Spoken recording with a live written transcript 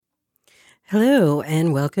Hello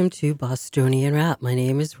and welcome to Bostonian Rap. My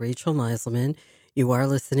name is Rachel Meiselman. You are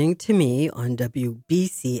listening to me on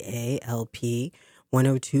WBCA-LP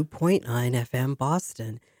 102.9 FM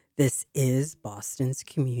Boston. This is Boston's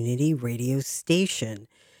community radio station.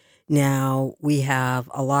 Now, we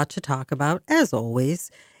have a lot to talk about, as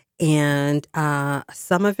always, and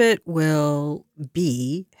some of it will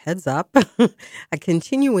be, heads up, a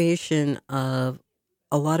continuation of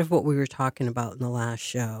a lot of what we were talking about in the last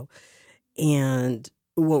show. And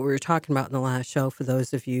what we were talking about in the last show, for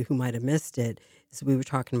those of you who might have missed it, is we were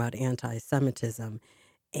talking about anti-Semitism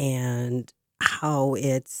and how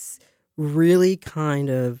it's really kind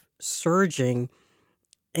of surging,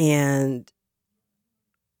 and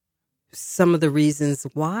some of the reasons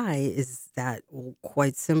why is that, well,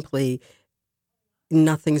 quite simply,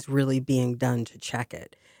 nothing's really being done to check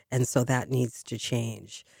it. And so that needs to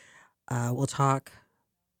change. We'll talk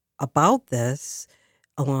about this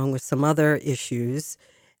along with some other issues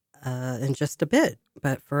in just a bit.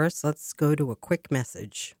 But first, let's go to a quick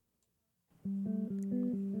message.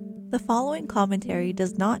 The following commentary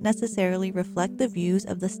does not necessarily reflect the views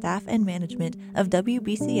of the staff and management of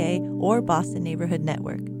WBCA or Boston Neighborhood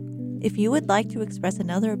Network. If you would like to express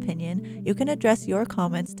another opinion, you can address your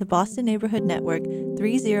comments to Boston Neighborhood Network,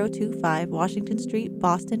 3025 Washington Street,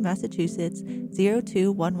 Boston, Massachusetts,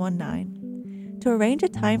 02119. To arrange a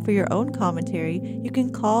time for your own commentary, you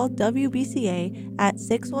can call WBCA at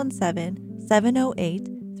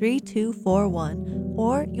 617-708-3241,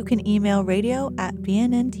 or you can email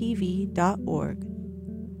radio@bnntv.org.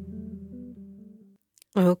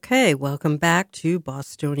 Okay, welcome back to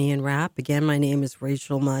Bostonian Rap. Again, my name is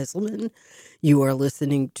Rachel Meiselman. You are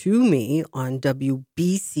listening to me on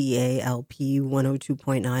WBCA-LP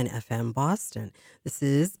 102.9 FM Boston. This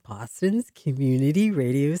is Boston's community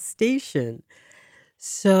radio station.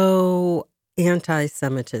 So,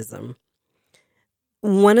 anti-Semitism.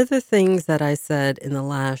 One of the things that I said in the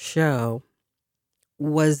last show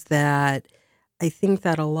was that I think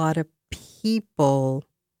that a lot of people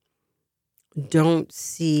don't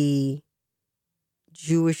see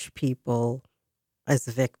Jewish people as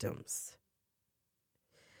victims.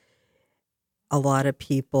 A lot of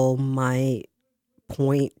people might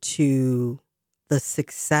point to the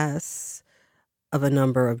success of a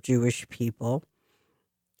number of Jewish people.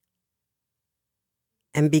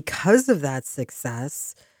 And because of that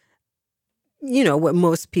success, you know, what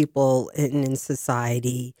most people in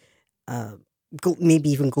society, maybe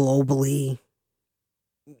even globally,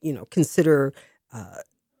 you know, consider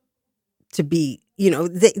to be, you know,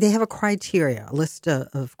 they have a criteria, a list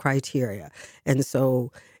of criteria. And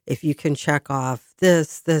so if you can check off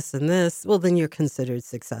this, and this, well, then you're considered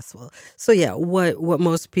successful. So yeah, what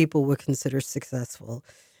most people would consider successful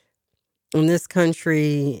in this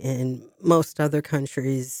country and most other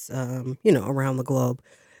countries, you know, around the globe.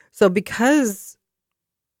 So because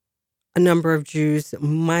a number of Jews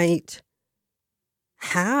might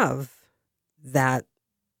have that,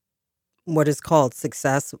 what is called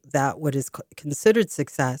success, that what is considered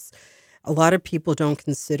success, a lot of people don't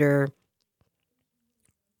consider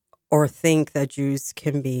or think that Jews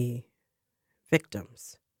can be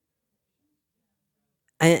victims.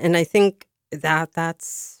 And I think that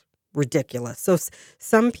that's ridiculous. So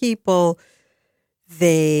some people,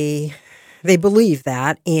 they believe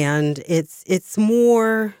that, and it's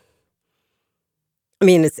more, I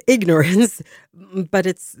mean, it's ignorance, but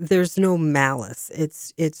there's no malice.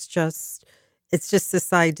 It's just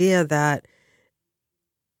this idea that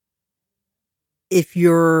if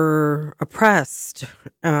you're oppressed,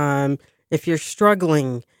 if you're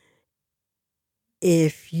struggling,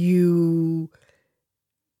 if you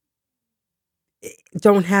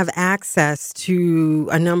don't have access to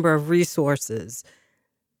a number of resources,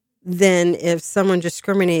 then if someone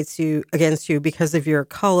discriminates against you because of your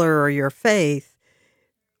color or your faith,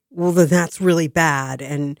 well, then that's really bad,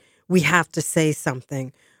 and we have to say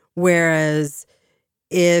something. Whereas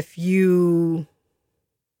if you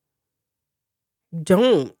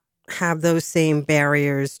don't have those same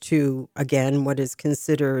barriers to, again, what is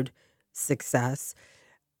considered success,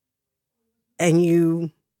 and you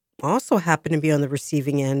also happen to be on the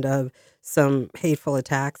receiving end of some hateful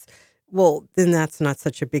attacks, well, then that's not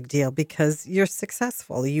such a big deal because you're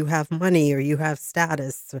successful. You have money, or you have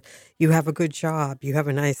status, or you have a good job, you have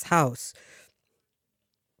a nice house.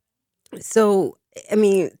 So, I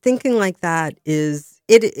mean, thinking like that I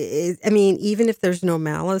mean, even if there's no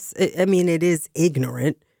malice, I mean, it is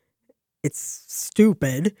ignorant. It's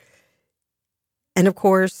stupid. And of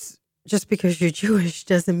course, just because you're Jewish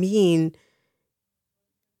doesn't mean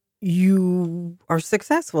you are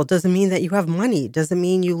successful. It doesn't mean that you have money. It doesn't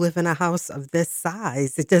mean you live in a house of this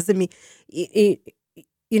size. It doesn't mean, y-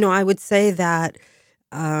 I would say that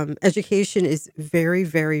education is very,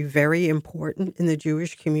 very, very important in the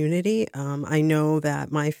Jewish community. I know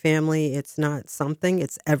that my family, it's not something,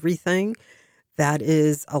 it's everything. That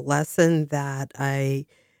is a lesson that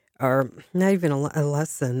or not even a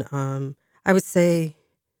lesson. I would say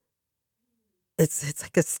it's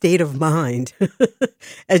like a state of mind.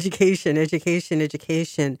 Education, education,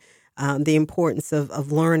 education. The importance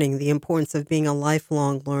of learning, the importance of being a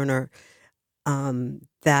lifelong learner.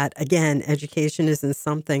 That again, education isn't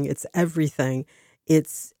something; it's everything.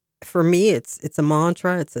 It's for me, it's a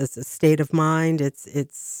mantra. It's a state of mind.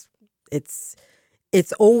 It's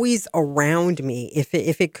it's always around me.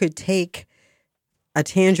 If it could take a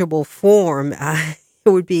tangible form, it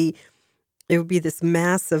would be it would be this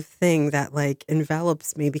massive thing that like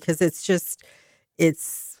envelops me because it's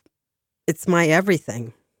it's my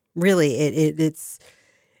everything. Really,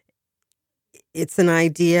 it's an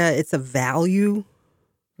idea, it's a value.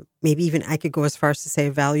 Maybe even I could go as far as to say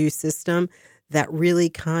a value system that really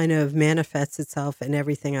kind of manifests itself in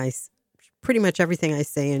pretty much everything I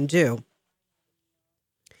say and do.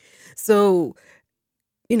 So,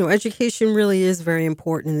 education really is very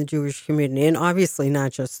important in the Jewish community, and obviously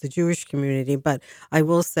not just the Jewish community, but I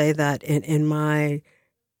will say that in my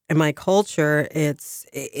culture, it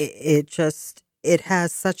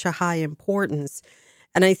has such a high importance,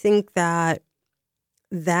 and I think that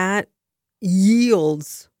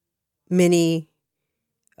yields many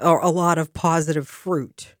or a lot of positive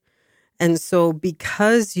fruit. And so,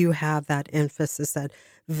 because you have that emphasis, that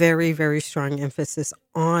very, very strong emphasis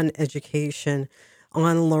on education,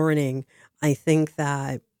 on learning, I think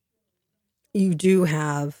that you do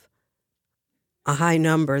have a high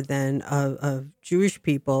number then of Jewish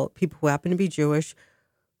people who happen to be Jewish,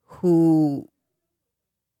 who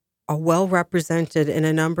are well represented in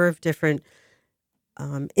a number of different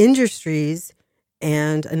industries,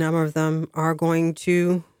 and a number of them are going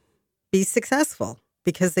to be successful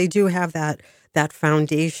because they do have that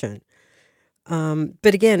foundation.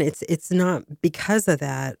 But again, it's not because of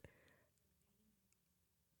that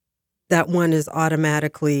one is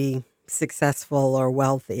automatically successful or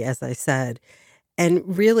wealthy, as I said.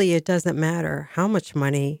 And really, it doesn't matter how much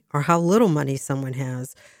money or how little money someone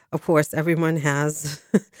has. Of course, everyone has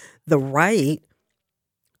the right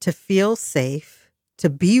to feel safe, to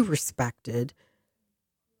be respected,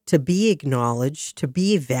 to be acknowledged, to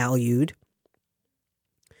be valued.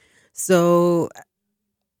 So,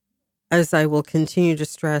 as I will continue to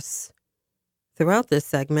stress throughout this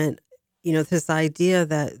segment, this idea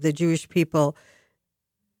that the Jewish people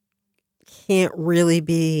can't really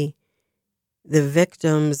be the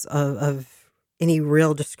victims of any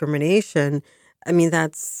real discrimination. I mean,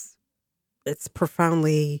 it's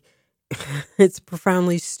profoundly, it's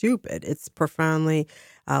profoundly stupid. It's profoundly,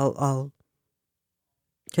 I'll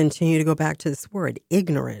continue to go back to this word,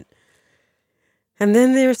 ignorant. And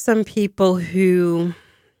then there's some people who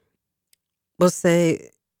will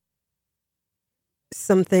say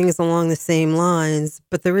some things along the same lines,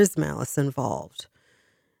 but there is malice involved.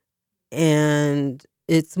 And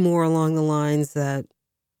it's more along the lines that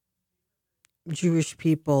Jewish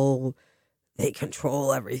people, they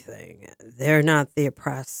control everything. They're not the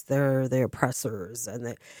oppressed, they're the oppressors.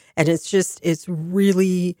 And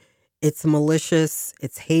it's malicious,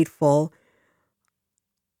 it's hateful.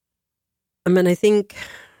 I mean, I think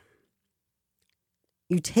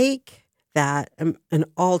you take that and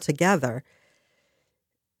all together,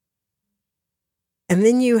 and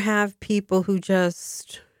then you have people who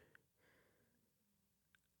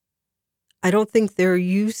I don't think they're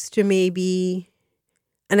used to maybe,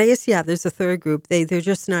 and I guess, yeah, there's a third group. They're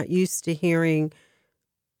just not used to hearing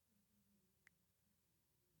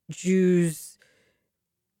Jews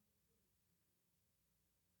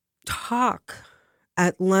talk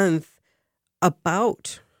at length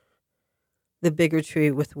about the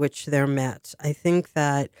bigotry with which they're met. I think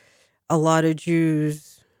that a lot of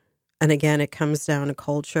Jews, and again, it comes down to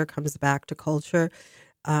culture, comes back to culture.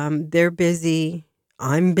 They're busy.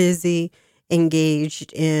 I'm busy,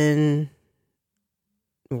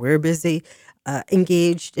 we're busy,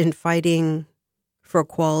 engaged in fighting for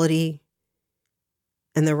equality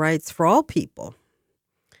and the rights for all people.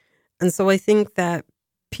 And so I think that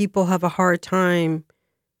people have a hard time.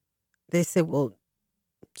 They say, well,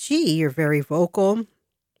 gee, you're very vocal,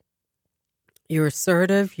 you're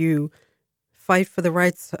assertive, you fight for the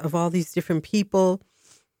rights of all these different people,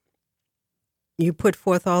 you put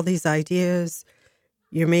forth all these ideas,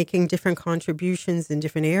 you're making different contributions in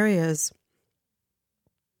different areas.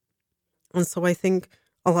 And so I think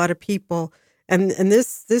a lot of people, and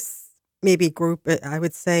this maybe group, I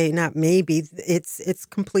would say not maybe, it's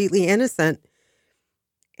completely innocent,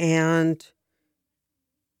 and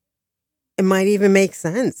it might even make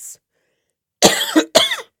sense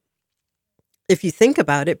if you think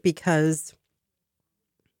about it, because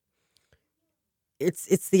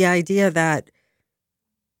it's the idea that,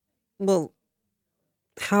 well,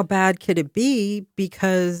 how bad could it be?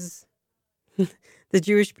 Because the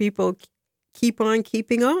Jewish people keep on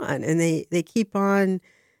keeping on, and they keep on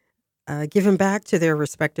giving back to their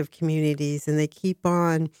respective communities, and they keep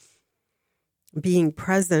on being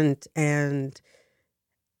present, and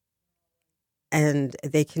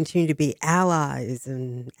they continue to be allies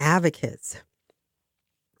and advocates.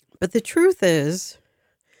 But the truth is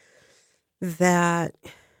that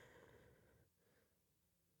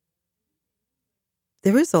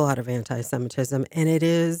there is a lot of anti-Semitism, and it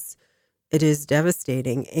is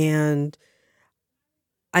devastating. And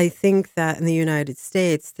I think that in the United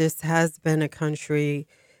States, this has been a country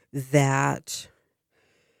that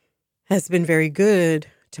has been very good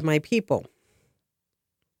to my people.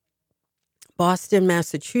 Boston,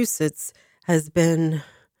 Massachusetts has been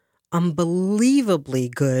unbelievably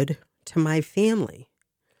good to my family.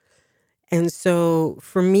 And so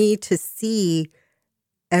for me to see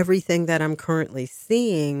everything that I'm currently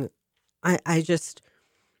seeing, I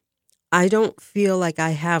don't feel like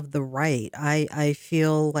I have the right. I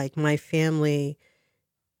feel like my family,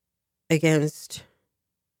 against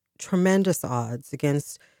tremendous odds,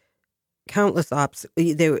 against countless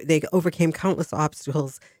they overcame countless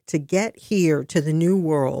obstacles to get here to the new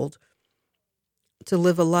world, to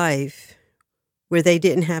live a life where they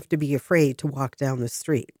didn't have to be afraid to walk down the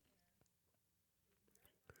street.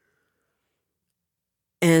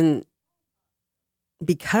 And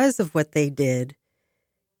because of what they did,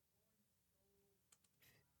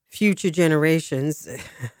 future generations,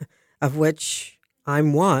 of which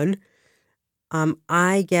I'm one,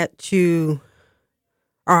 I get to,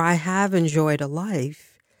 or I have enjoyed a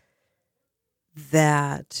life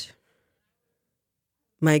that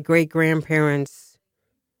my great grandparents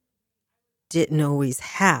didn't always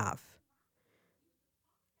have.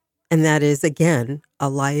 And that is, again, a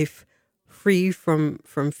life free from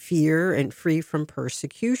fear and free from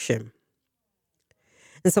persecution.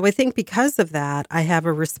 And so I think because of that, I have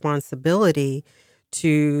a responsibility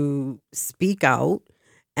to speak out,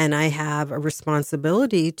 and I have a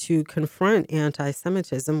responsibility to confront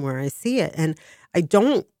anti-Semitism where I see it. And I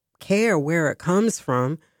don't care where it comes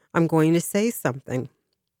from. I'm going to say something.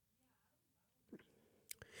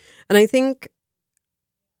 And I think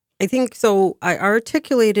so. I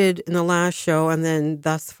articulated in the last show, and then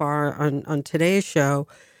thus far on today's show,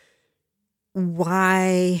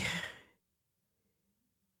 why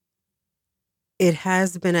it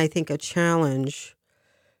has been, I think, a challenge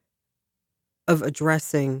of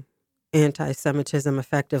addressing anti-Semitism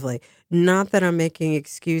effectively. Not that I'm making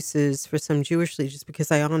excuses for some Jewish leaders, because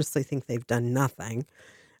I honestly think they've done nothing.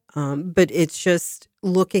 But it's just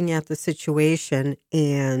looking at the situation,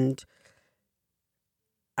 and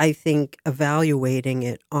I think evaluating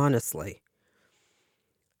it honestly.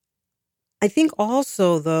 I think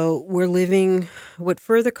also, though, what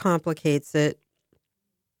further complicates it,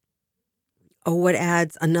 or what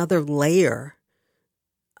adds another layer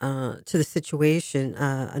to the situation,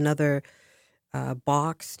 another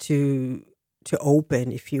box to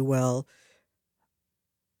open, if you will,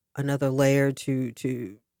 another layer to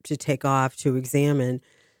take off, to examine,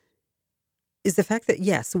 is the fact that,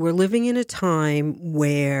 yes, we're living in a time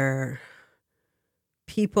where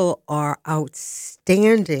people are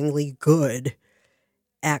outstandingly good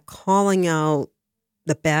at calling out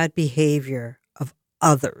the bad behavior of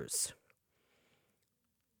others,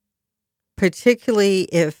 particularly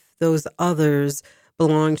if those others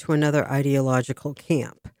belong to another ideological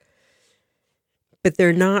camp. But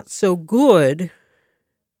they're not so good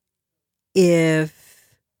if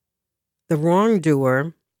the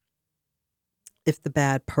wrongdoer, if the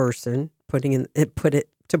bad person, put it in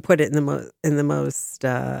the most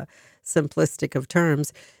simplistic of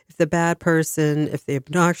terms, if the bad person, if the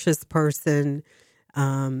obnoxious person,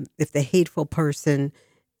 if the hateful person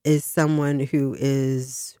is someone who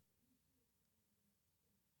is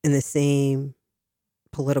in the same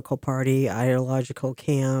political party, ideological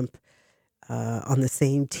camp, on the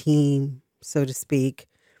same team, so to speak.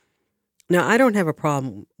 Now, I don't have a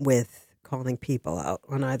problem with calling people out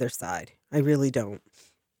on either side. I really don't.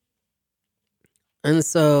 And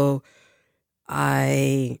so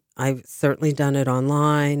I've certainly done it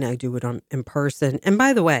online. I do it in person. And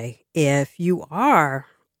by the way, if you are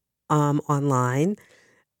online,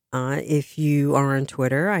 If you are on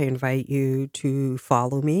Twitter, I invite you to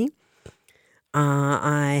follow me.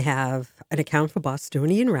 I have an account for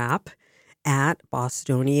Bostonian Rap at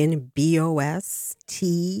Bostonian, Bostonian.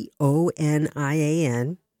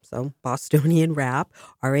 So Bostonian Rap,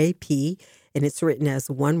 RAP, and it's written as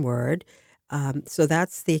one word. So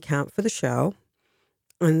that's the account for the show.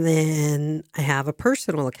 And then I have a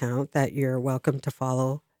personal account that you're welcome to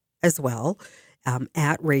follow as well,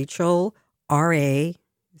 at Rachel, RACHEL,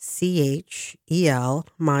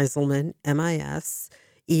 Meiselman,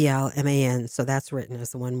 MISELMAN. So that's written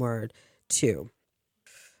as one word too.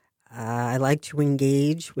 I like to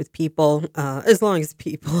engage with people as long as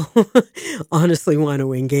people honestly want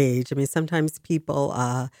to engage. I mean, sometimes people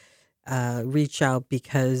reach out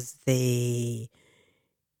because they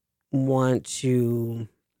want to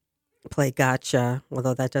play gotcha,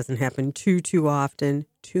 although that doesn't happen too often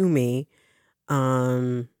to me.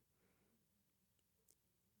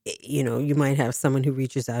 You might have someone who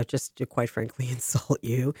reaches out just to, quite frankly, insult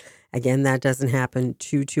you. Again, that doesn't happen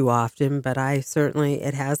too often, but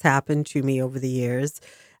it has happened to me over the years.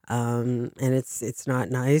 And it's not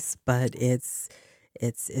nice, but it's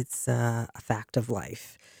a fact of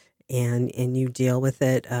life, and you deal with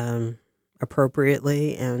it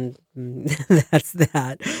appropriately, and that's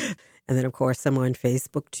that. And then, of course, I'm on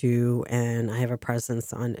Facebook too, and I have a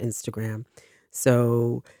presence on Instagram.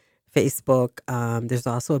 So Facebook, there's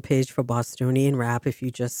also a page for Bostonian Rap if you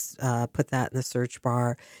just put that in the search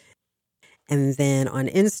bar. And then on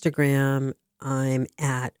Instagram, I'm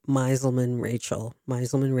at Meiselman Rachel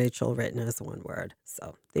written as one word.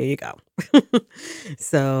 So there you go.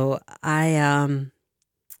 So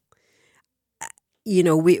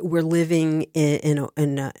we're living in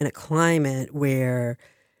a climate where,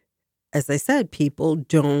 as I said, people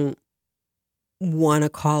don't want to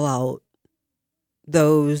call out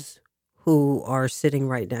those who are sitting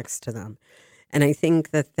right next to them. And I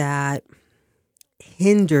think that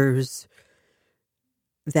hinders,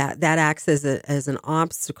 that acts as an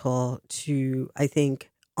obstacle to, I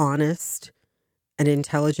think, honest and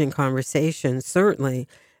intelligent conversation, certainly.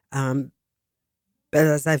 But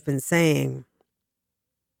as I've been saying,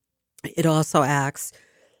 it also acts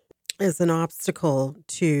as an obstacle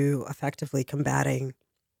to effectively combating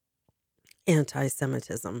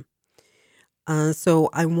anti-Semitism. So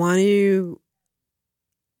I want to,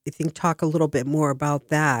 I think, talk a little bit more about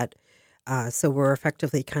that. So we're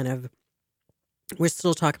effectively we're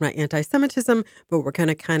still talking about anti-Semitism, but we're going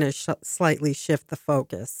to kind of slightly shift the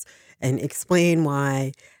focus and explain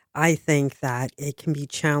why I think that it can be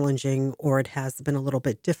challenging, or it has been a little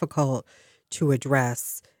bit difficult to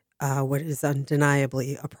address what is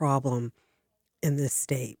undeniably a problem in this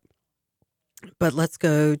state. But let's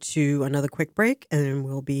go to another quick break, and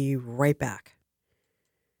we'll be right back.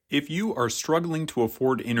 If you are struggling to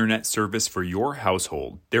afford internet service for your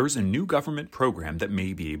household, there is a new government program that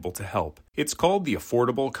may be able to help. It's called the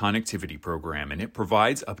Affordable Connectivity Program, and it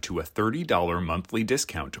provides up to a $30 monthly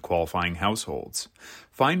discount to qualifying households.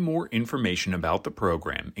 Find more information about the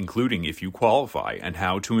program, including if you qualify and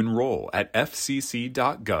how to enroll, at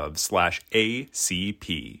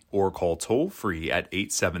fcc.gov/ACP, or call toll-free at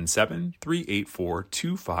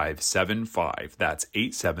 877-384-2575. That's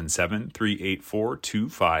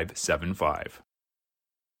 877-384-2575.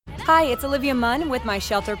 Hi, it's Olivia Munn with my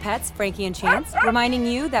shelter pets, Frankie and Chance, reminding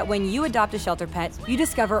you that when you adopt a shelter pet, you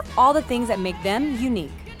discover all the things that make them unique.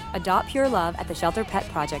 Adopt pure love at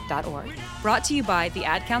theshelterpetproject.org. Brought to you by the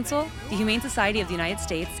Ad Council, the Humane Society of the United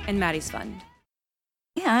States, and Maddie's Fund.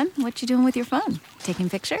 And what you doing with your phone? Taking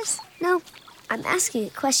pictures? No, I'm asking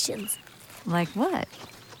it questions. Like what?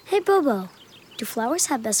 Hey, Bobo, do flowers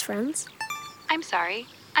have best friends? I'm sorry.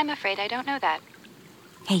 I'm afraid I don't know that.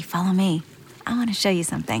 Hey, follow me. I want to show you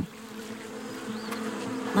something.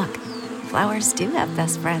 Look, flowers do have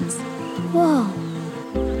best friends. Whoa.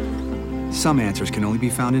 Some answers can only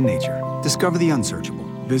be found in nature. Discover the unsearchable.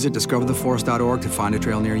 Visit discovertheforest.org to find a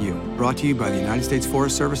trail near you. Brought to you by the United States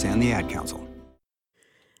Forest Service and the Ad Council.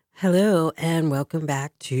 Hello, and welcome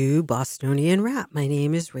back to Bostonian Rap. My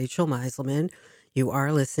name is Rachel Meiselman. You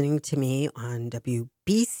are listening to me on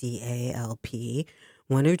WBCALP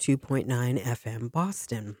 102.9 FM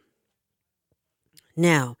Boston.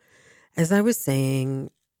 Now, as I was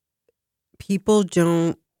saying, people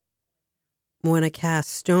don't want to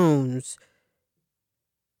cast stones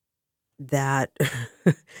that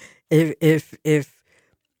if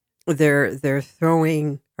they're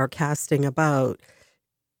throwing or casting about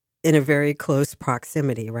in a very close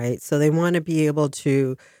proximity, right? So they want to be able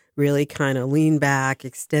to really kind of lean back,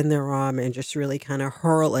 extend their arm, and just really kind of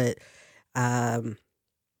hurl it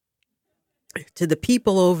to the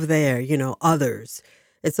people over there, others.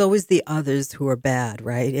 It's always the others who are bad,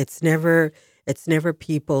 right? It's never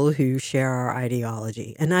people who share our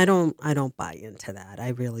ideology. And I don't buy into that. I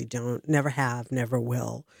really don't. Never have, never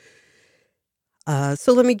will.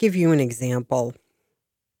 So let me give you an example.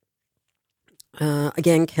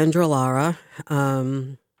 Again, Kendra Lara.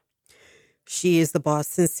 She is the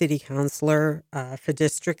Boston City Councilor for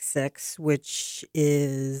District 6, which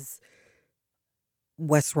is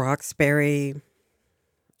West Roxbury,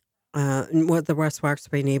 the West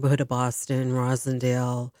Roxbury neighborhood of Boston,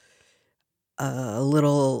 Rosendale, a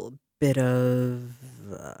little bit of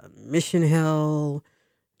Mission Hill,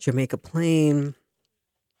 Jamaica Plain.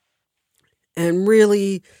 And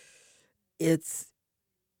really, it's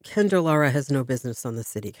Kendra Lara has no business on the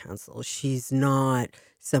city council. She's not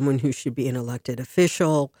someone who should be an elected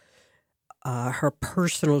official. Her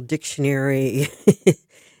personal dictionary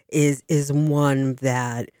is one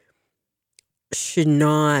that should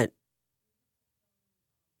not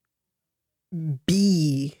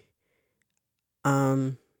be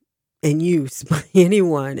in use by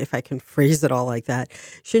anyone, if I can phrase it all like that.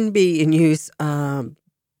 Shouldn't be in use by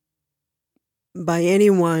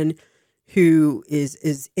anyone who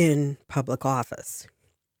is in public office.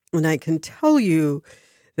 And I can tell you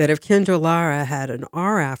that if Kendra Lara had an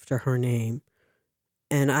R after her name,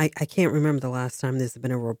 and I can't remember the last time there's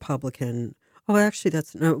been a Republican. Oh, actually,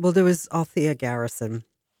 there was Althea Garrison.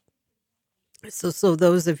 So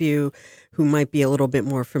those of you who might be a little bit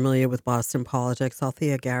more familiar with Boston politics,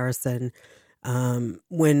 Althea Garrison,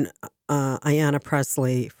 when Ayanna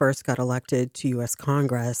Pressley first got elected to U.S.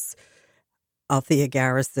 Congress, Althea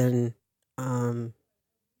Garrison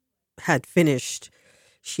had finished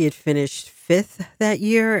 5th that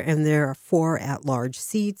year, and there are 4 at-large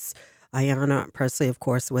seats. Ayanna Pressley, of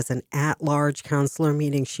course, was an at-large counselor,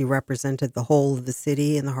 meaning she represented the whole of the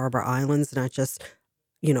city and the Harbor Islands, not just,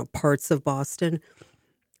 parts of Boston.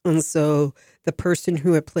 And so the person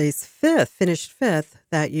who had finished fifth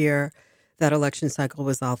that year, that election cycle,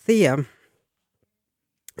 was Althea.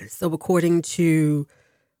 So according to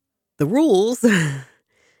the rules, the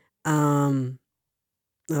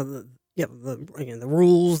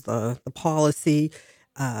rules, the policy,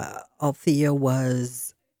 Althea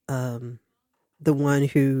was the one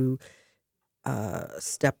who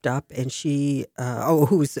stepped up, and she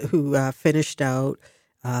who finished out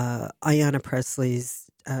Ayanna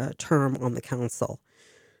Pressley's term on the council.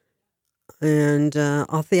 And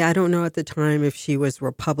Althea, I don't know at the time if she was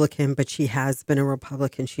Republican, but she has been a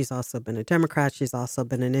Republican. She's also been a Democrat. She's also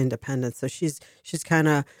been an independent. So she's kind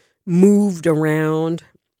of moved around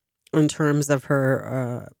in terms of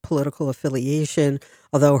her political affiliation,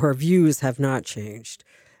 although her views have not changed.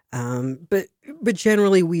 But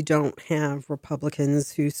generally, we don't have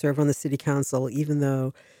Republicans who serve on the city council, even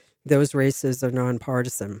though those races are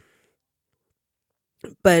nonpartisan.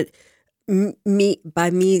 But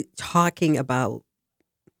by me talking about,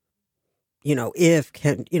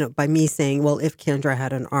 by me saying, well, if Kendra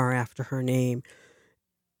had an R after her name,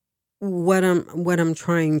 what I'm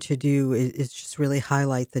trying to do is just really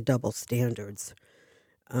highlight the double standards.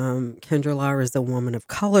 Kendra Lara is a woman of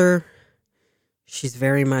color. She's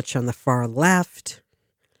very much on the far left.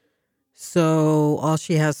 So all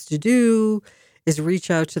she has to do is reach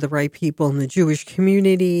out to the right people in the Jewish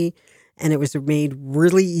community. And it was made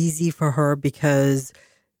really easy for her because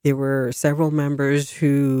there were several members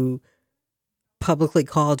who publicly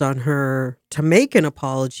called on her to make an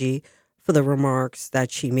apology for the remarks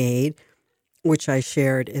that she made, which I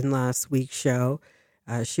shared in last week's show.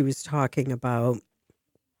 She was talking about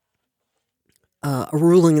a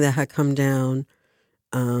ruling that had come down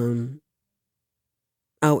out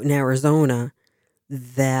in Arizona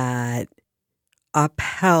that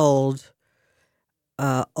upheld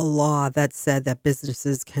a law that said that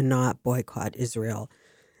businesses cannot boycott Israel.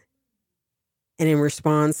 And in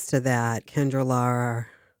response to that, Kendra Lara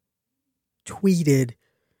tweeted,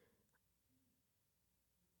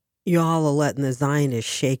 "Y'all are letting the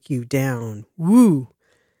Zionists shake you down. Woo."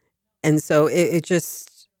 And so it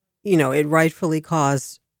just, it rightfully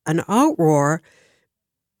caused an outrage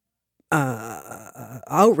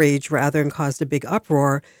rather, and caused a big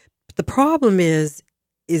uproar. But the problem is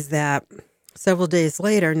that several days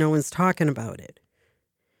later, no one's talking about it.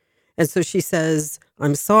 And so she says,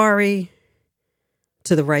 "I'm sorry,"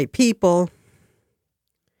 to the right people.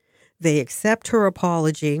 They accept her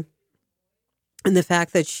apology. And the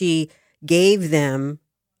fact that she gave them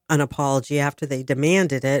an apology after they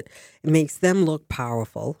demanded it makes them look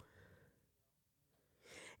powerful.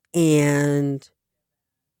 And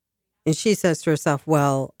she says to herself,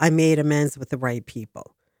 well, I made amends with the right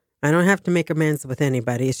people. I don't have to make amends with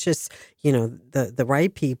anybody. It's just, the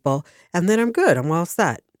right people. And then I'm good. I'm all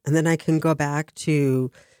set. And then I can go back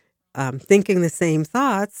to thinking the same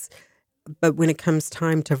thoughts. But when it comes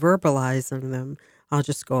time to verbalizing them, I'll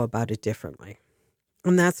just go about it differently.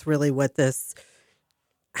 And that's really what this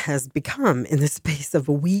has become in the space of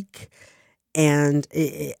a week. And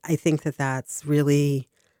I think that's really,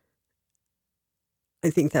 I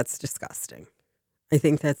think that's disgusting. I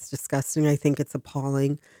think it's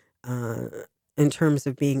appalling in terms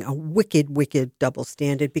of being a wicked, wicked double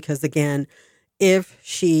standard. Because again, if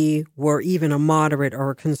she were even a moderate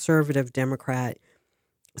or a conservative Democrat,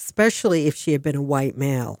 especially if she had been a white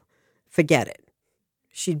male, forget it.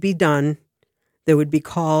 She'd be done. There would be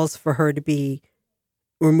calls for her to be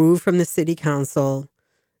removed from the city council,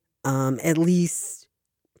 at least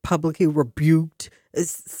publicly rebuked,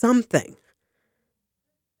 something.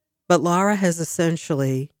 But Laura has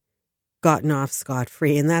essentially gotten off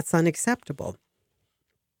scot-free, and that's unacceptable.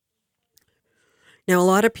 Now, a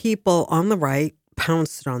lot of people on the right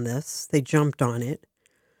pounced on this. They jumped on it.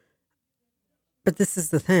 But this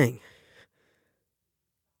is the thing.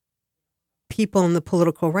 People on the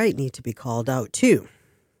political right need to be called out too.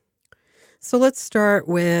 So let's start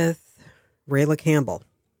with Rayla Campbell.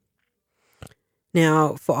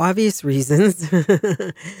 Now, for obvious reasons,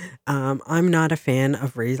 I'm not a fan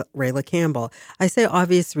of Rayla Campbell. I say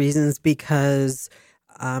obvious reasons because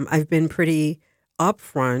I've been pretty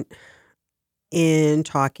upfront in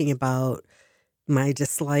talking about my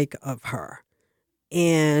dislike of her.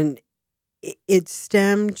 And it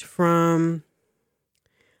stemmed from,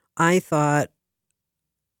 I thought,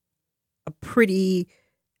 a pretty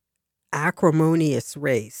acrimonious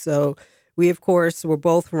race. So we, of course, were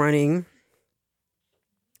both running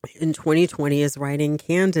in 2020 as writing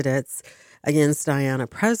candidates against Diana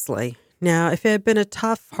Presley. Now, if it had been a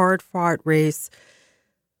tough, hard-fought race,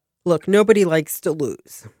 look, nobody likes to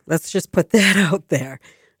lose. Let's just put that out there.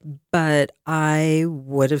 But I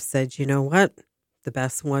would have said, you know what? The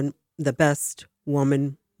best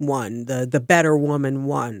woman won. The better woman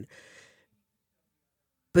won.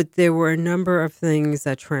 But there were a number of things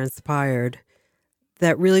that transpired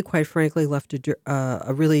that really, quite frankly, left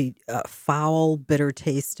a really foul, bitter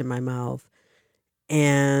taste in my mouth.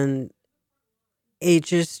 And it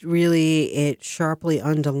just really, it sharply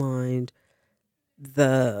underlined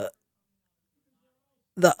the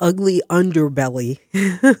ugly underbelly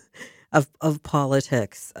of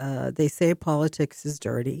politics. They say politics is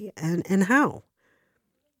dirty, and how?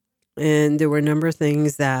 And there were a number of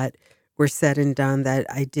things that were said and done that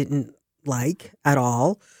I didn't like at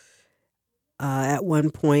all. At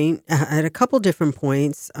one point, at a couple different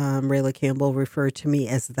points, Rayla Campbell referred to me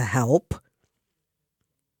as the help.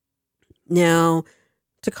 Now,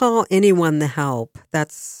 to call anyone the help,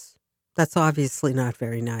 that's obviously not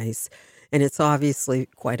very nice, and it's obviously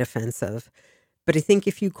quite offensive. But I think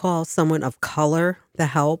if you call someone of color the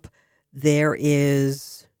help,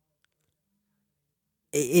 there's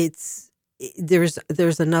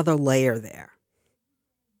another layer there,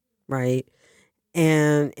 right?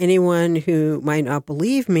 And anyone who might not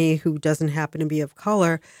believe me, who doesn't happen to be of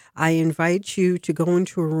color, I invite you to go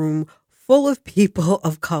into a room full of people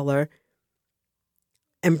of color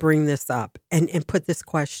and bring this up and put this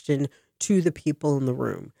question to the people in the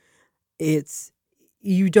room.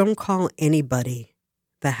 You don't call anybody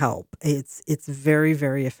the help. It's very,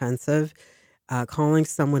 very offensive. Calling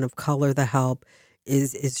someone of color the help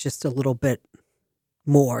is just a little bit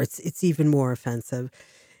more. It's even more offensive.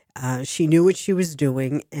 She knew what she was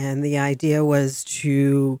doing, and the idea was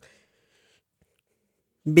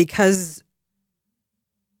because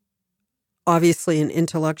obviously an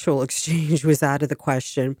intellectual exchange was out of the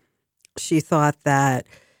question, she thought that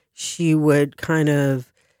she would kind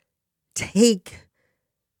of take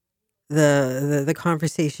the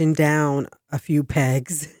conversation down a few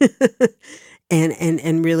pegs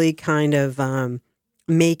and really kind of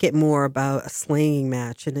make it more about a slanging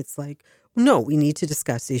match. And it's like, no, we need to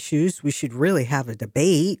discuss issues. We should really have a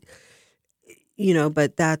debate,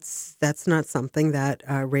 but that's not something that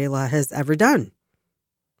Rayla has ever done.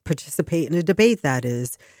 Participate in a debate, that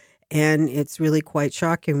is. And it's really quite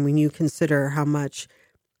shocking when you consider how much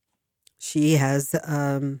she has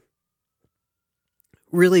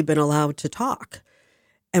really been allowed to talk.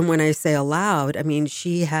 And when I say allowed, I mean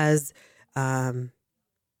she has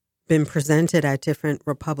been presented at different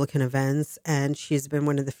Republican events, and she's been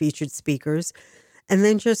one of the featured speakers. And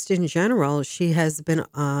then just in general, she has been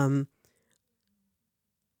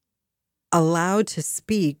allowed to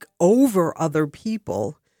speak over other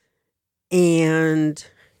people. And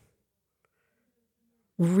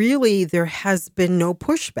really, there has been no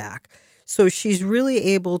pushback. So she's really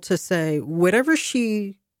able to say whatever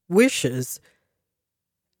she wishes,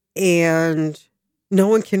 and no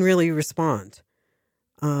one can really respond.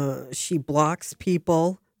 She blocks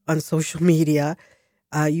people on social media.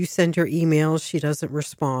 You send her emails, she doesn't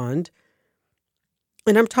respond.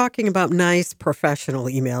 And I'm talking about nice professional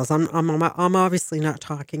emails. I'm obviously not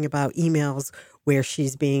talking about emails where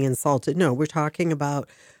she's being insulted. No, we're talking about,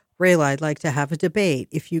 Rayla, I'd like to have a debate.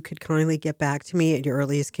 If you could kindly get back to me at your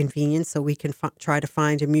earliest convenience so we can try to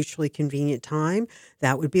find a mutually convenient time,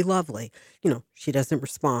 that would be lovely. She doesn't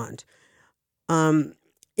respond.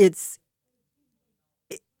 It's,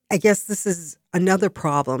 I guess this is another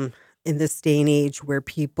problem in this day and age where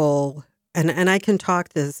people, and I can talk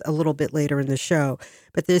this a little bit later in the show,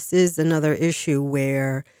 but this is another issue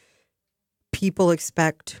where people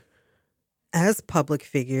expect, as public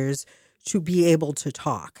figures, to be able to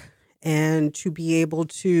talk and to be able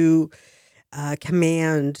to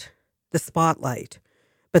command the spotlight.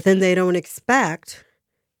 But then they don't expect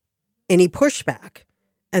any pushback,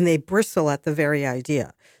 and they bristle at the very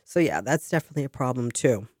idea. So yeah, that's definitely a problem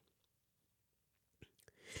too.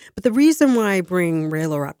 But the reason why I bring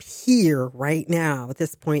Rayla up here right now at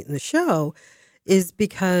this point in the show is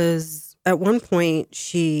because at one point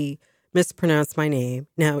she mispronounced my name.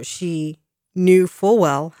 Now, she knew full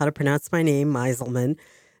well how to pronounce my name, Meiselman,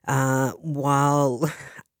 while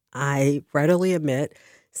I readily admit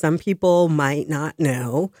some people might not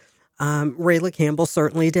know. Rayla Campbell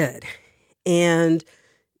certainly did. And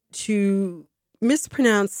to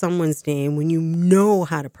mispronounce someone's name when you know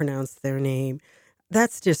how to pronounce their name,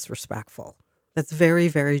 that's disrespectful. That's very,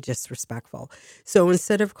 very disrespectful. So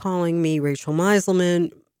instead of calling me Rachel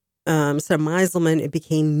Meiselman, instead of Meiselman, it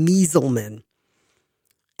became Measelman.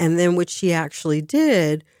 And then what she actually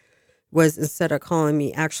did was, instead of calling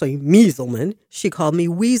me actually Measelman, she called me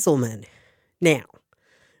Weaselman. Now,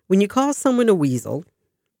 when you call someone a weasel,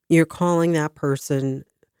 you're calling that person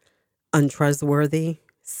untrustworthy,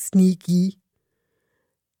 sneaky.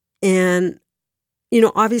 And,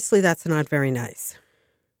 obviously that's not very nice.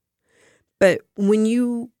 But when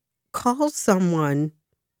you call someone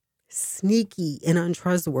sneaky and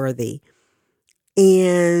untrustworthy,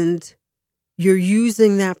 and you're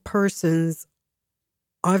using that person's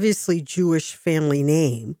obviously Jewish family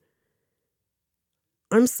name,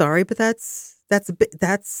 I'm sorry, but that's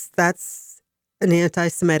an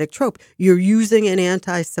anti-Semitic trope. You're using an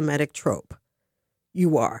anti-Semitic trope.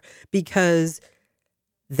 You are, because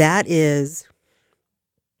that is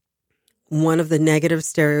one of the negative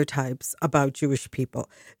stereotypes about Jewish people,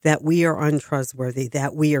 that we are untrustworthy,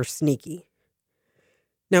 that we are sneaky.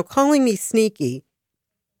 Now, calling me sneaky,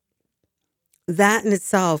 that in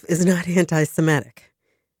itself is not anti-Semitic.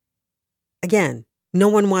 Again, no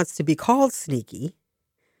one wants to be called sneaky,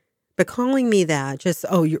 but calling me that, just,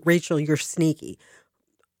 Rachel, you're sneaky.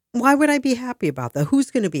 Why would I be happy about that?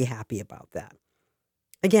 Who's going to be happy about that?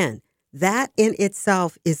 Again, that in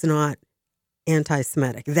itself is not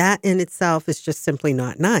anti-Semitic. That in itself is just simply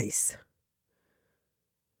not nice.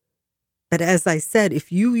 But as I said,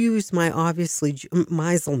 if you use my obviously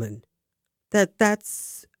Meiselman,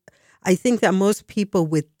 that's, I think that most people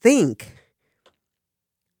would think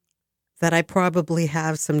that I probably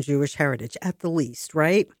have some Jewish heritage at the least,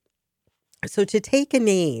 right? So to take a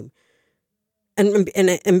name,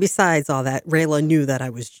 and besides all that, Rayla knew that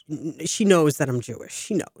she knows that I'm Jewish.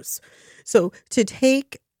 She knows. So to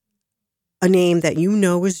take a name that you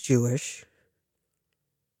know is Jewish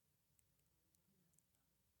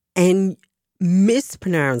and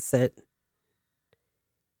mispronounce it,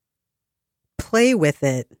 play with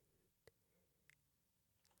it,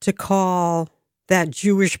 to call that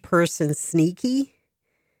Jewish person sneaky,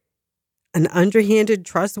 an underhanded,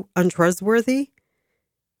 untrustworthy,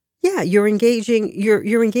 yeah, you're engaging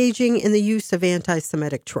in the use of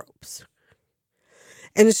anti-Semitic tropes.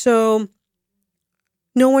 And so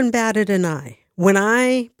no one batted an eye. When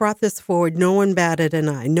I brought this forward, no one batted an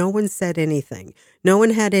eye. No one said anything. No one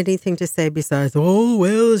had anything to say besides, oh,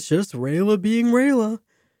 well, it's just Rayla being Rayla.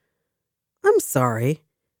 I'm sorry.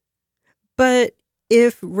 But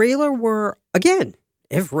if Rayla were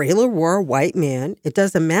a white man, it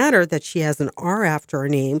doesn't matter that she has an R after her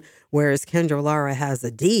name, whereas Kendra Lara has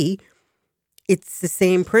a D. It's the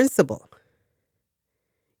same principle.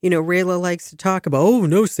 Rayla likes to talk about,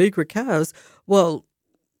 no sacred cows. Well,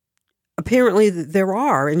 apparently there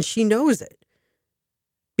are, and she knows it,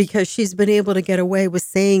 because she's been able to get away with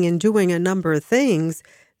saying and doing a number of things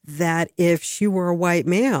that if she were a white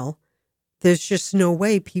male, there's just no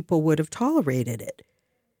way people would have tolerated it.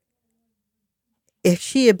 If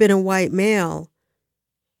she had been a white male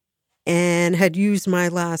and had used my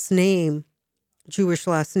last name Jewish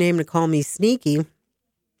last name to call me sneaky, I'm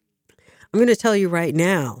going to tell you right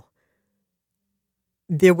now,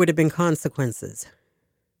 there would have been consequences.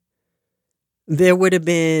 There would have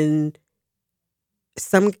been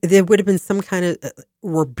some kind of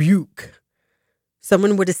rebuke.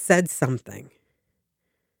 Someone would have said something.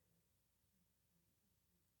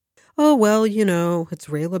 Oh, well, it's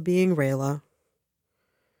Rayla being Rayla.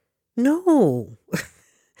 No.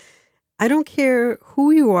 I don't care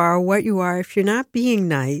who you are, what you are. If you're not being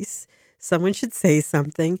nice, someone should say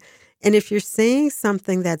something. And if you're saying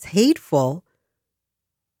something that's hateful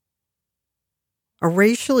or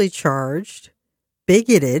racially charged,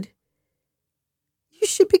 bigoted, you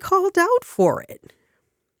should be called out for it.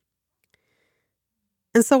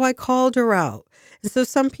 And so I called her out. And so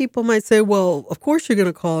some people might say, well, of course you're going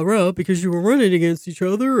to call her out because you were running against each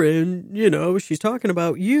other and, she's talking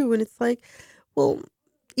about you. And it's like, well,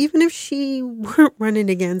 even if she weren't running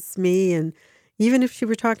against me and even if she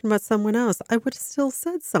were talking about someone else, I would have still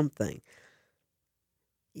said something.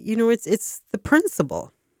 It's the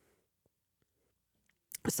principle.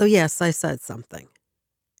 So yes, I said something.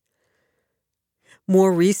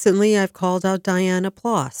 More recently, I've called out Diana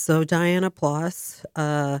Ploss. So Diana Ploss,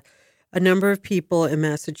 a number of people in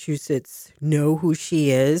Massachusetts know who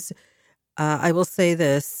she is. I will say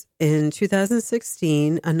this. In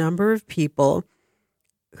 2016, a number of people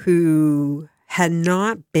who had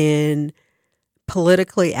not been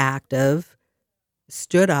politically active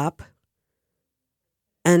stood up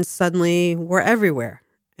and suddenly were everywhere.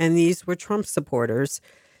 And these were Trump supporters.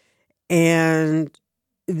 And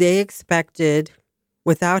they expected,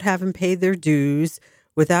 without having paid their dues,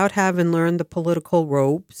 without having learned the political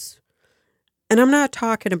ropes, and I'm not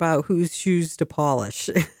talking about whose shoes to polish.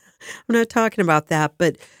 I'm not talking about that,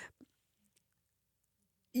 but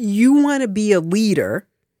you want to be a leader.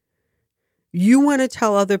 You want to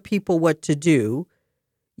tell other people what to do.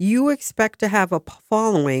 You expect to have a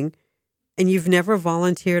following, and you've never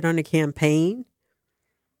volunteered on a campaign.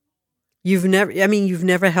 You've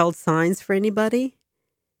never held signs for anybody.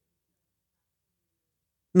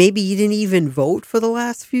 Maybe you didn't even vote for the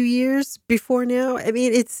last few years before now. I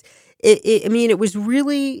mean, it was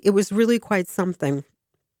really quite something.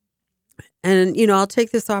 And, I'll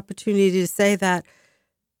take this opportunity to say that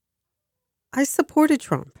I supported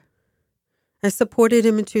Trump. I supported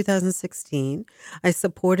him in 2016. I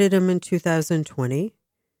supported him in 2020.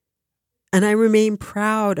 And I remain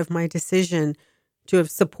proud of my decision to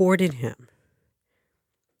have supported him.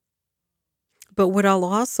 But what I'll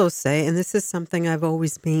also say, and this is something I've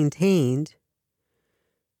always maintained,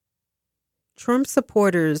 Trump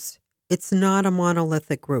supporters, it's not a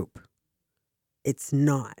monolithic group. It's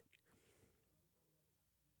not.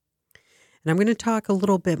 And I'm going to talk a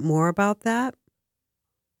little bit more about that.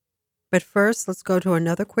 But first, let's go to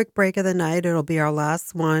another quick break of the night. It'll be our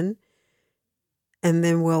last one. And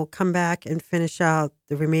then we'll come back and finish out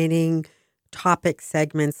the remaining topic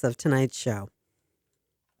segments of tonight's show.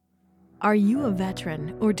 Are you a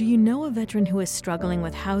veteran, or do you know a veteran who is struggling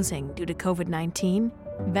with housing due to COVID-19?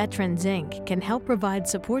 Veterans Inc. can help provide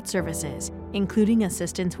support services, including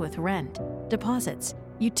assistance with rent, deposits,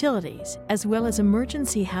 utilities, as well as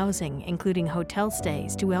emergency housing, including hotel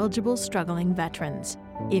stays to eligible struggling veterans.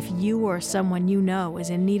 If you or someone you know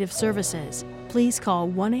is in need of services, please call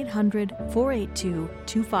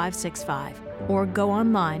 1-800-482-2565 or go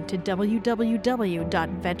online to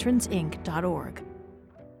www.veteransinc.org.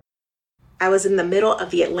 I was in the middle of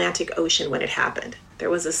the Atlantic Ocean when it happened. There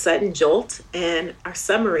was a sudden jolt and our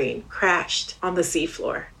submarine crashed on the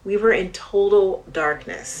seafloor. We were in total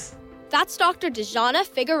darkness. That's Dr. Dejana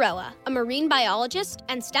Figueroa, a marine biologist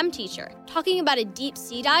and STEM teacher, talking about a deep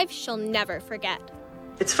sea dive she'll never forget.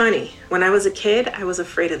 It's funny, when I was a kid, I was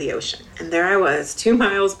afraid of the ocean. And there I was, 2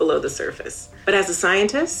 miles below the surface. But as a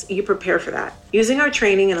scientist, you prepare for that. Using our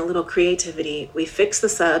training and a little creativity, we fixed the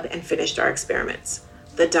sub and finished our experiments.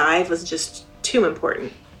 The dive was just too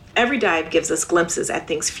important. Every dive gives us glimpses at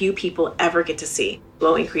things few people ever get to see.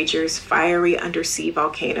 Glowing creatures, fiery undersea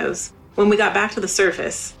volcanoes. When we got back to the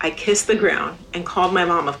surface, I kissed the ground and called my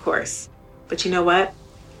mom, of course. But you know what?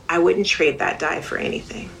 I wouldn't trade that dive for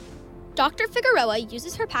anything. Dr. Figueroa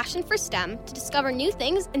uses her passion for STEM to discover new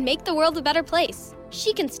things and make the world a better place.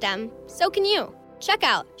 She can STEM, so can you. Check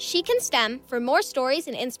out She Can STEM for more stories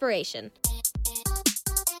and inspiration.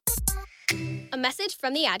 A message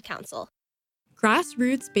from the Ad Council.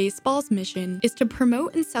 Grassroots Baseball's mission is to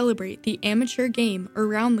promote and celebrate the amateur game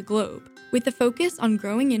around the globe. with a focus on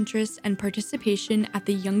growing interest and participation at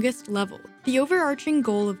the youngest level. The overarching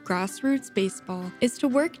goal of grassroots baseball is to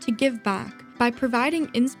work to give back by providing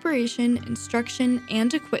inspiration, instruction,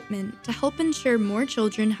 and equipment to help ensure more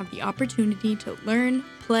children have the opportunity to learn,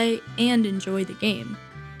 play, and enjoy the game.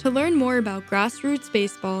 To learn more about grassroots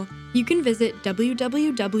baseball, you can visit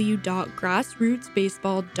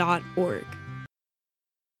www.grassrootsbaseball.org.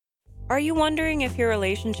 Are you wondering if your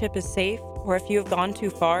relationship is safe or if you have gone too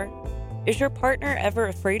far? Is your partner ever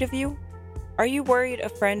afraid of you? Are you worried a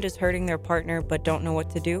friend is hurting their partner but don't know what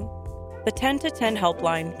to do? The 10 to 10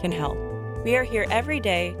 helpline can help. We are here every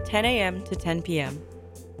day, 10 a.m. to 10 p.m.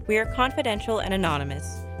 We are confidential and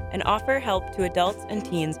anonymous and offer help to adults and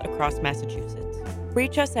teens across Massachusetts.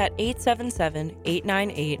 Reach us at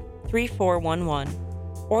 877-898-3411,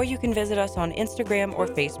 or you can visit us on Instagram or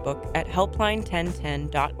Facebook at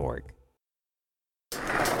helpline1010.org.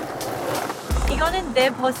 이거는 내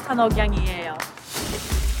보스턴 억양이에요.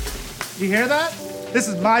 You hear that? This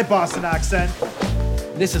is my Boston accent.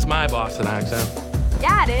 This is my Boston accent.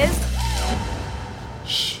 Yeah, it is.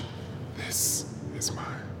 Shh. This is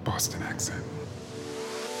my Boston accent.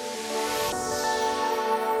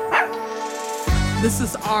 This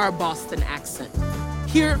is our Boston accent.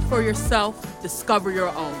 Hear it for yourself, discover your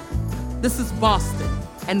own. This is Boston,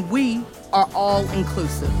 and we are all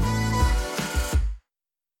inclusive.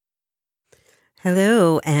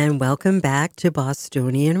 Hello, and welcome back to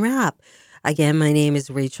Bostonian Rap. Again, my name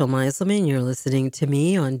is Rachel Meiselman. You're listening to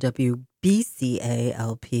me on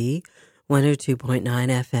WBCALP 102.9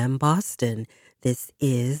 FM Boston. This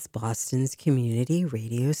is Boston's community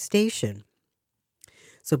radio station.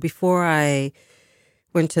 So before I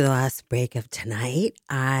went to the last break of tonight,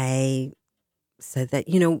 I said that,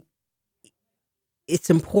 it's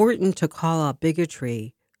important to call out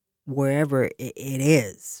bigotry wherever it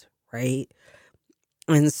is, right?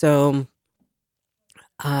 And so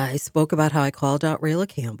I spoke about how I called out Rayla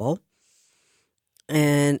Campbell.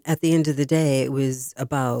 And at the end of the day, it was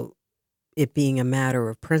about it being a matter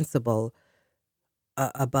of principle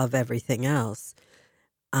above everything else.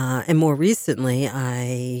 And more recently,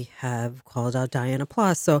 I have called out Diana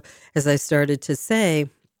Ploss. So as I started to say,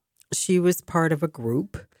 she was part of a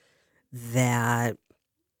group that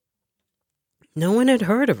no one had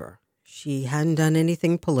heard of her. She hadn't done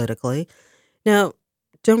anything politically. Now,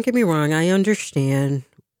 don't get me wrong. I understand,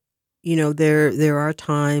 there are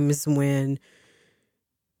times when,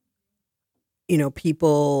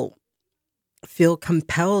 people feel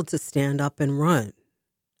compelled to stand up and run.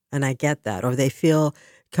 And I get that. Or they feel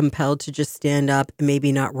compelled to just stand up and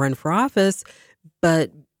maybe not run for office,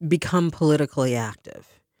 but become politically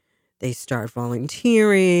active. They start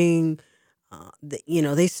volunteering.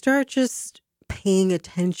 They start just paying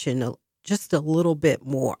attention just a little bit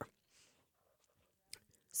more.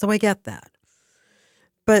 So I get that.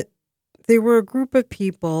 But there were a group of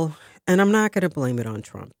people, and I'm not going to blame it on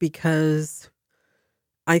Trump because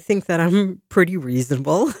I think that I'm pretty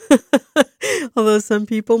reasonable. Although some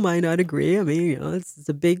people might not agree. I mean, it's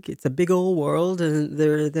a big old world, and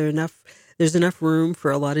there's enough room for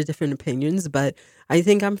a lot of different opinions. But I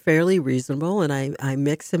think I'm fairly reasonable, and I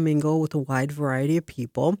mix and mingle with a wide variety of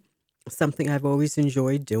people. Something I've always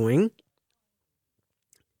enjoyed doing,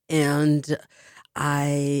 and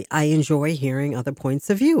I enjoy hearing other points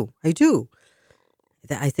of view. I do.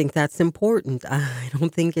 I think that's important. I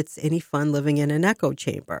don't think it's any fun living in an echo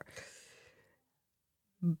chamber.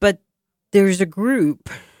 But there's a group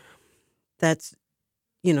that's,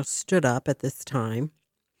 stood up at this time.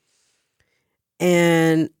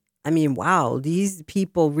 And I mean, wow, these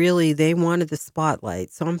people really, they wanted the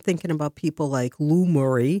spotlight. So I'm thinking about people like Lou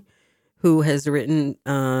Murray, who has written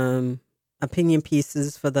opinion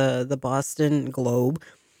pieces for the Boston Globe.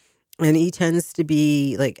 And he tends to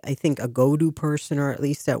be, like, I think a go-to person, or at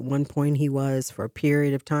least at one point he was, for a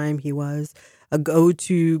period of time he was a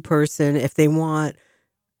go-to person if they want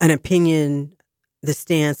an opinion, the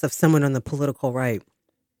stance of someone on the political right.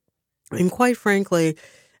 And quite frankly,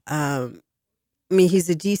 he's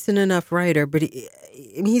a decent enough writer, but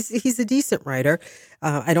he's a decent writer.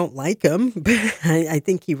 I don't like him, but I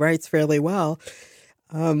think he writes fairly well,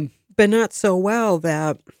 but not so well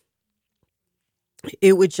that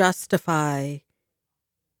it would justify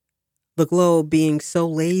the Globe being so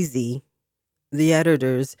lazy, the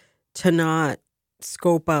editors, to not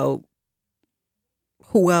scope out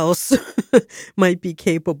who else might be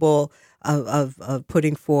capable of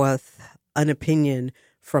putting forth an opinion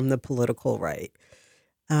from the political right.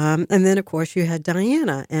 And then, of course, you had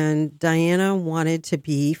Diana, and Diana wanted to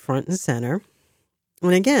be front and center.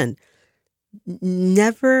 And again,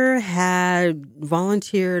 never had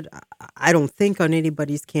volunteered, I don't think, on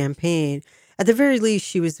anybody's campaign. At the very least,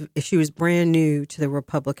 she was brand new to the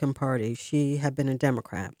Republican Party. She had been a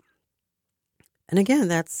Democrat. And again,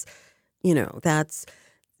 that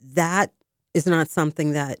is not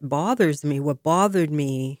something that bothers me. What bothered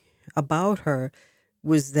me about her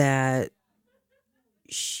was that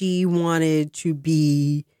she wanted to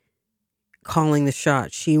be calling the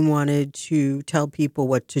shots. She wanted to tell people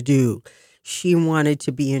what to do. She wanted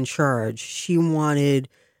to be in charge. She wanted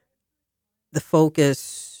the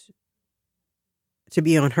focus to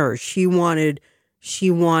be on her. She wanted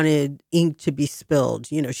ink to be spilled.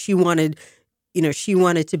 She wanted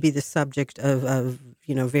to be the subject of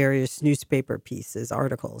various newspaper pieces,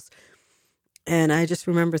 articles. And I just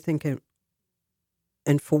remember thinking,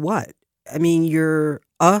 and for what? I mean, you're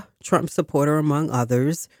a Trump supporter among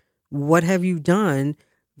others. What have you done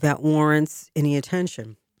that warrants any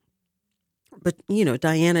attention? But,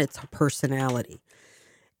 Diana, it's her personality.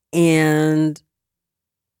 And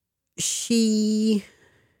she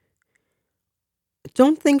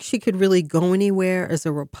don't think she could really go anywhere as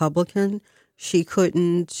a Republican. She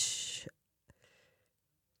couldn't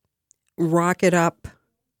rocket up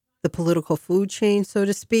the political food chain, so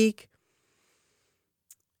to speak.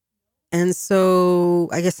 And so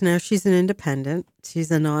I guess now she's an independent.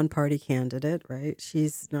 She's a non-party candidate, right?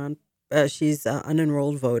 She's an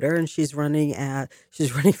unenrolled voter, and she's running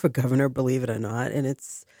for governor, believe it or not. And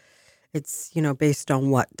it's based on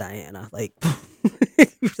what, Diana? Like,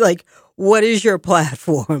 like, what is your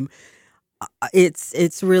platform? It's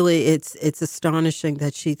astonishing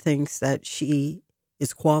that she thinks that she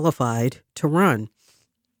is qualified to run.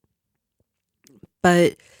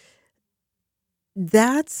 But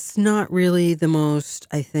that's not really the most,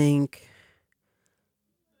 I think,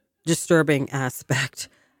 disturbing aspect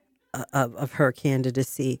of her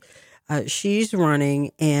candidacy. She's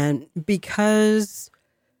running, and because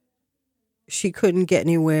she couldn't get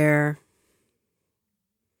anywhere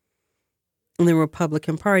in the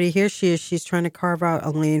Republican Party, here she is. She's trying to carve out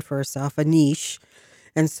a lane for herself, a niche.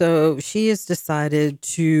 And so she has decided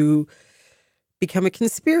to become a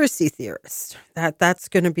conspiracy theorist. That's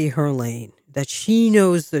going to be her lane. That she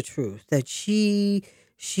knows the truth. That she's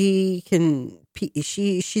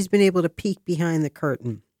been able to peek behind the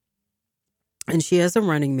curtain. And she has a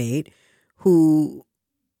running mate who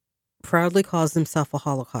proudly calls himself a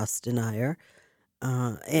Holocaust denier.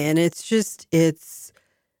 And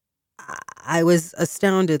I was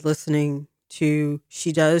astounded listening to,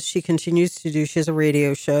 she continues to do, she has a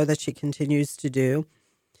radio show that she continues to do.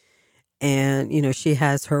 And, she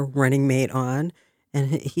has her running mate on,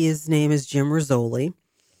 and his name is Jim Rizzoli.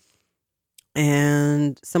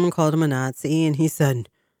 And someone called him a Nazi, and he said,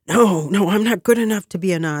 no, I'm not good enough to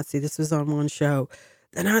be a Nazi. This was on one show.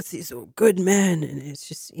 The Nazis were good men. And it's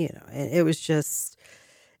just, it was just,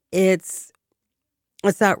 it's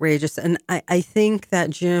outrageous. And I think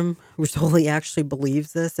that Jim Rizzoli actually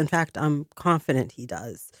believes this. In fact, I'm confident he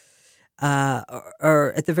does.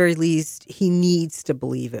 Or at the very least, he needs to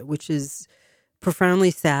believe it, which is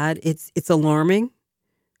profoundly sad. It's alarming,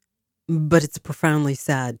 but it's profoundly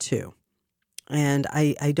sad too. And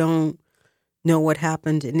I don't know what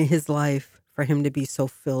happened in his life for him to be so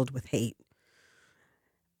filled with hate.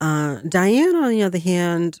 Diane, on the other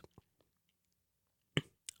hand,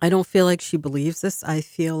 I don't feel like she believes this. I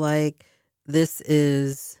feel like this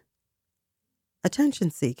is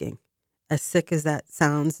attention seeking. As sick as that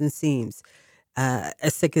sounds and seems,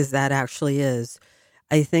 as sick as that actually is,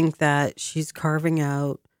 I think that she's carving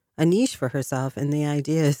out a niche for herself, and the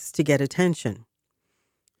idea is to get attention.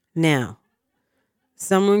 Now,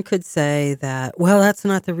 someone could say that, well, that's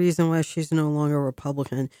not the reason why she's no longer a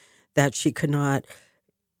Republican, that she could not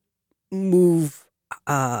move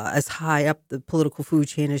as high up the political food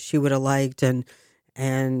chain as she would have liked, and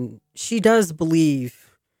she does believe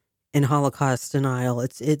in Holocaust denial.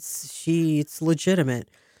 It's legitimate.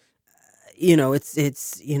 These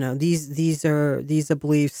are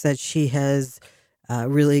beliefs that she has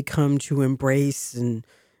really come to embrace, and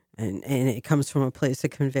it comes from a place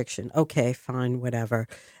of conviction. Okay, fine, whatever.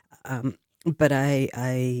 But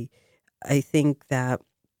I think that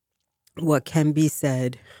what can be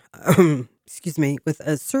said, excuse me, with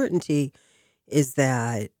a certainty is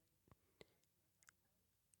that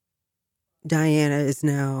Diana is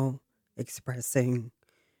now expressing,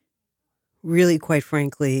 really quite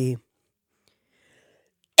frankly,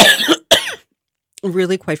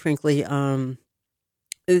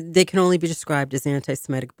 they can only be described as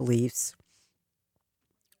anti-Semitic beliefs.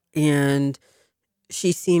 And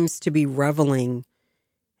she seems to be reveling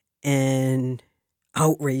in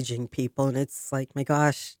outraging people. And it's like, my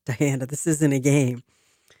gosh, Diana, this isn't a game.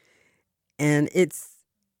 And it's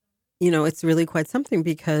really quite something,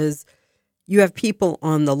 because you have people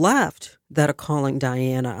on the left that are calling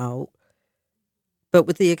Diana out. But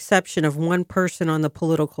with the exception of one person on the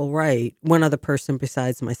political right, one other person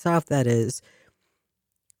besides myself, that is,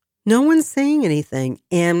 no one's saying anything.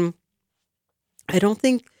 And I don't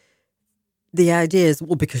think the idea is,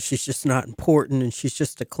 well, because she's just not important and she's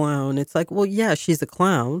just a clown. It's like, well, yeah, she's a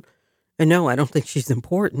clown. And no, I don't think she's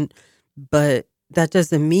important. But that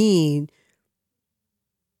doesn't mean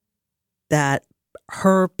that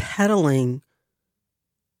her peddling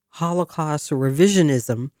Holocaust or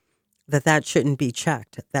revisionism, that shouldn't be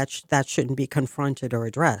checked. That shouldn't be confronted or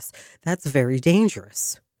addressed. That's very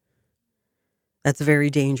dangerous. That's very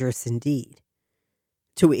dangerous indeed.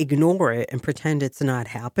 To ignore it and pretend it's not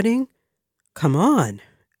happening, come on.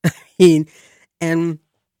 I mean, and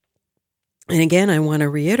again, I want to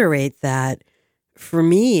reiterate that for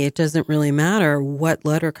me, it doesn't really matter what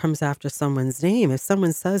letter comes after someone's name. If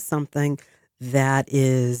someone says something that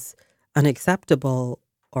is unacceptable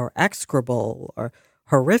or execrable or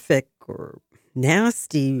horrific or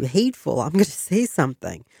nasty, hateful, I'm going to say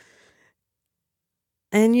something.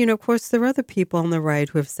 And, of course, there are other people on the right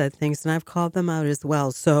who have said things, and I've called them out as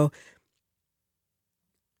well. So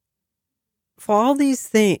for all these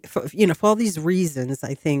things, for all these reasons,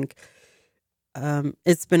 I think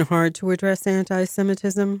it's been hard to address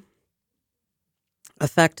anti-Semitism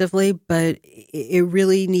effectively, but it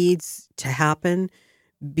really needs to happen,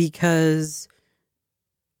 because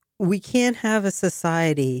we can't have a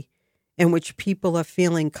society in which people are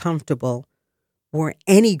feeling comfortable where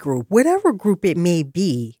any group, whatever group it may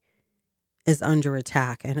be, is under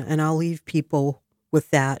attack. And I'll leave people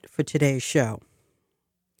with that for today's show.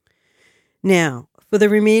 Now, for the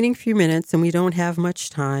remaining few minutes, and we don't have much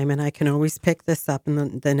time, and I can always pick this up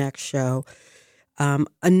in the next show,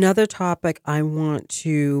 another topic I want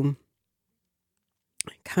to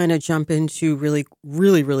kind of jump into really,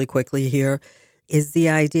 really, really quickly here is the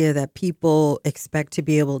idea that people expect to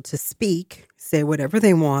be able to speak, say whatever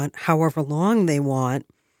they want, however long they want,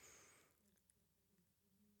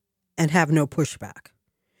 and have no pushback.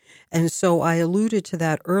 And so I alluded to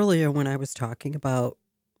that earlier when I was talking about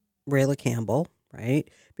Rayla Campbell, right?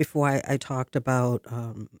 Before I talked about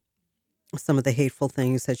some of the hateful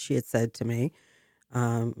things that she had said to me.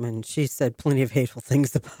 And she said plenty of hateful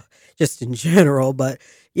things about just in general, but,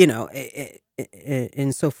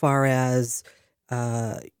 insofar as,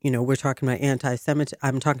 we're talking about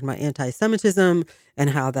I'm talking about anti-Semitism and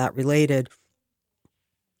how that related.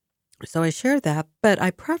 So I shared that, but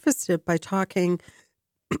I prefaced it by talking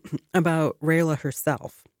about Rayla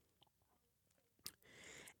herself.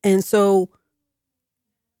 And so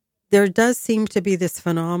there does seem to be this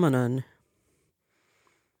phenomenon.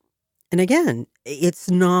 And again, it's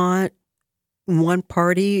not one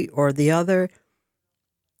party or the other.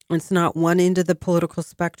 It's not one end of the political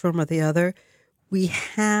spectrum or the other. We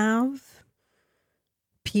have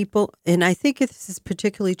people, and I think this is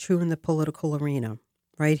particularly true in the political arena,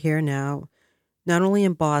 right here now, not only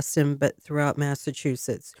in Boston, but throughout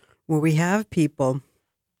Massachusetts, where we have people,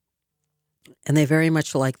 and they very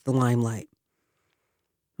much like the limelight.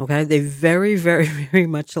 Okay? They very, very, very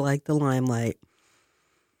much like the limelight.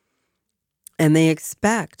 And they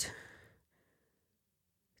expect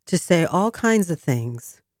to say all kinds of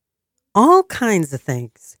things,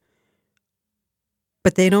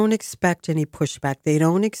 but they don't expect any pushback. They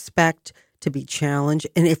don't expect to be challenged.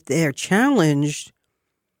 And if they're challenged,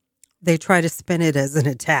 they try to spin it as an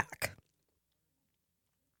attack.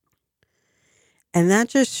 And that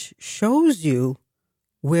just shows you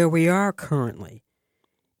where we are currently.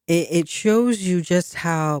 It shows you just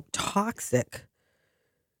how toxic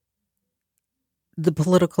the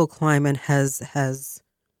political climate has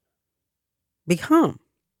become.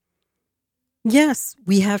 Yes,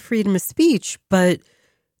 we have freedom of speech, but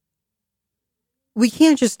we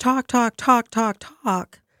can't just talk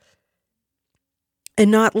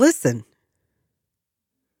and not listen.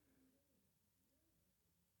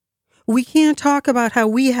 We can't talk about how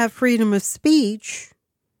we have freedom of speech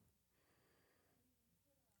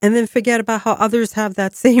and then forget about how others have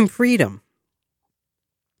that same freedom.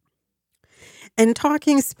 And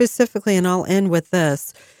talking specifically, and I'll end with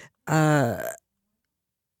this,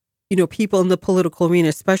 people in the political arena,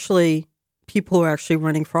 especially people who are actually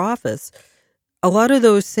running for office, a lot of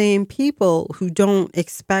those same people who don't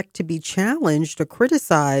expect to be challenged or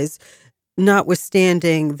criticized,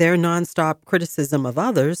 notwithstanding their nonstop criticism of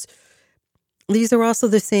others, these are also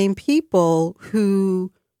the same people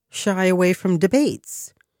who shy away from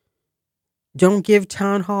debates, don't give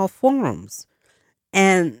town hall forums,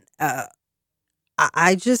 And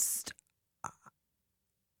I just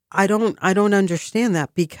I don't understand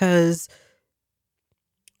that, because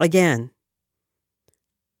again,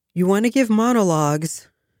 you want to give monologues,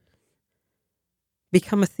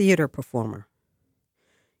 become a theater performer.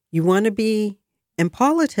 You want to be in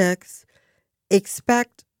politics,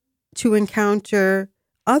 expect to encounter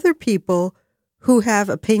other people who have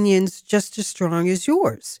opinions just as strong as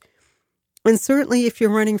yours. And certainly if you're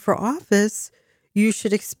running for office, you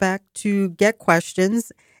should expect to get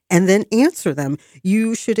questions and then answer them.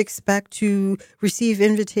 You should expect to receive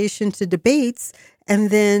invitation to debates, and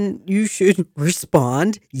then you should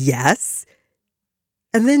respond, yes,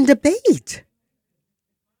 and then debate.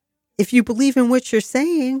 If you believe in what you're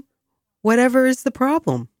saying, whatever is the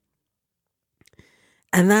problem.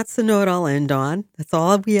 And that's the note I'll end on. That's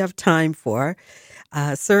all we have time for.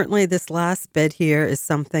 Certainly this last bit here is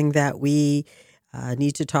something that we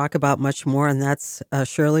need to talk about much more, and that's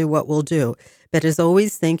surely what we'll do. But as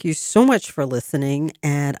always, thank you so much for listening,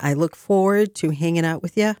 and I look forward to hanging out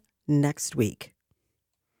with you next week.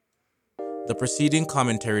 The preceding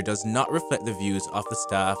commentary does not reflect the views of the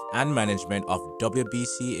staff and management of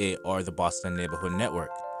WBCA or the Boston Neighborhood Network.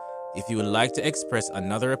 If you would like to express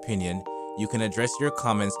another opinion, you can address your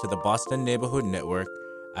comments to the Boston Neighborhood Network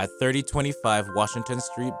at 3025 Washington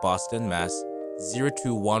Street, Boston, Mass.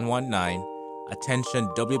 02119. Attention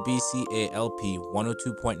WBCA LP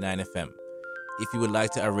 102.9 FM. If you would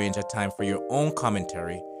like to arrange a time for your own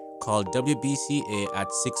commentary, call WBCA at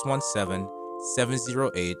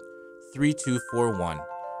 617-708-3241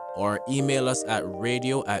 or email us at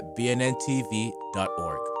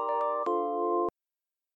radio@bnntv.org.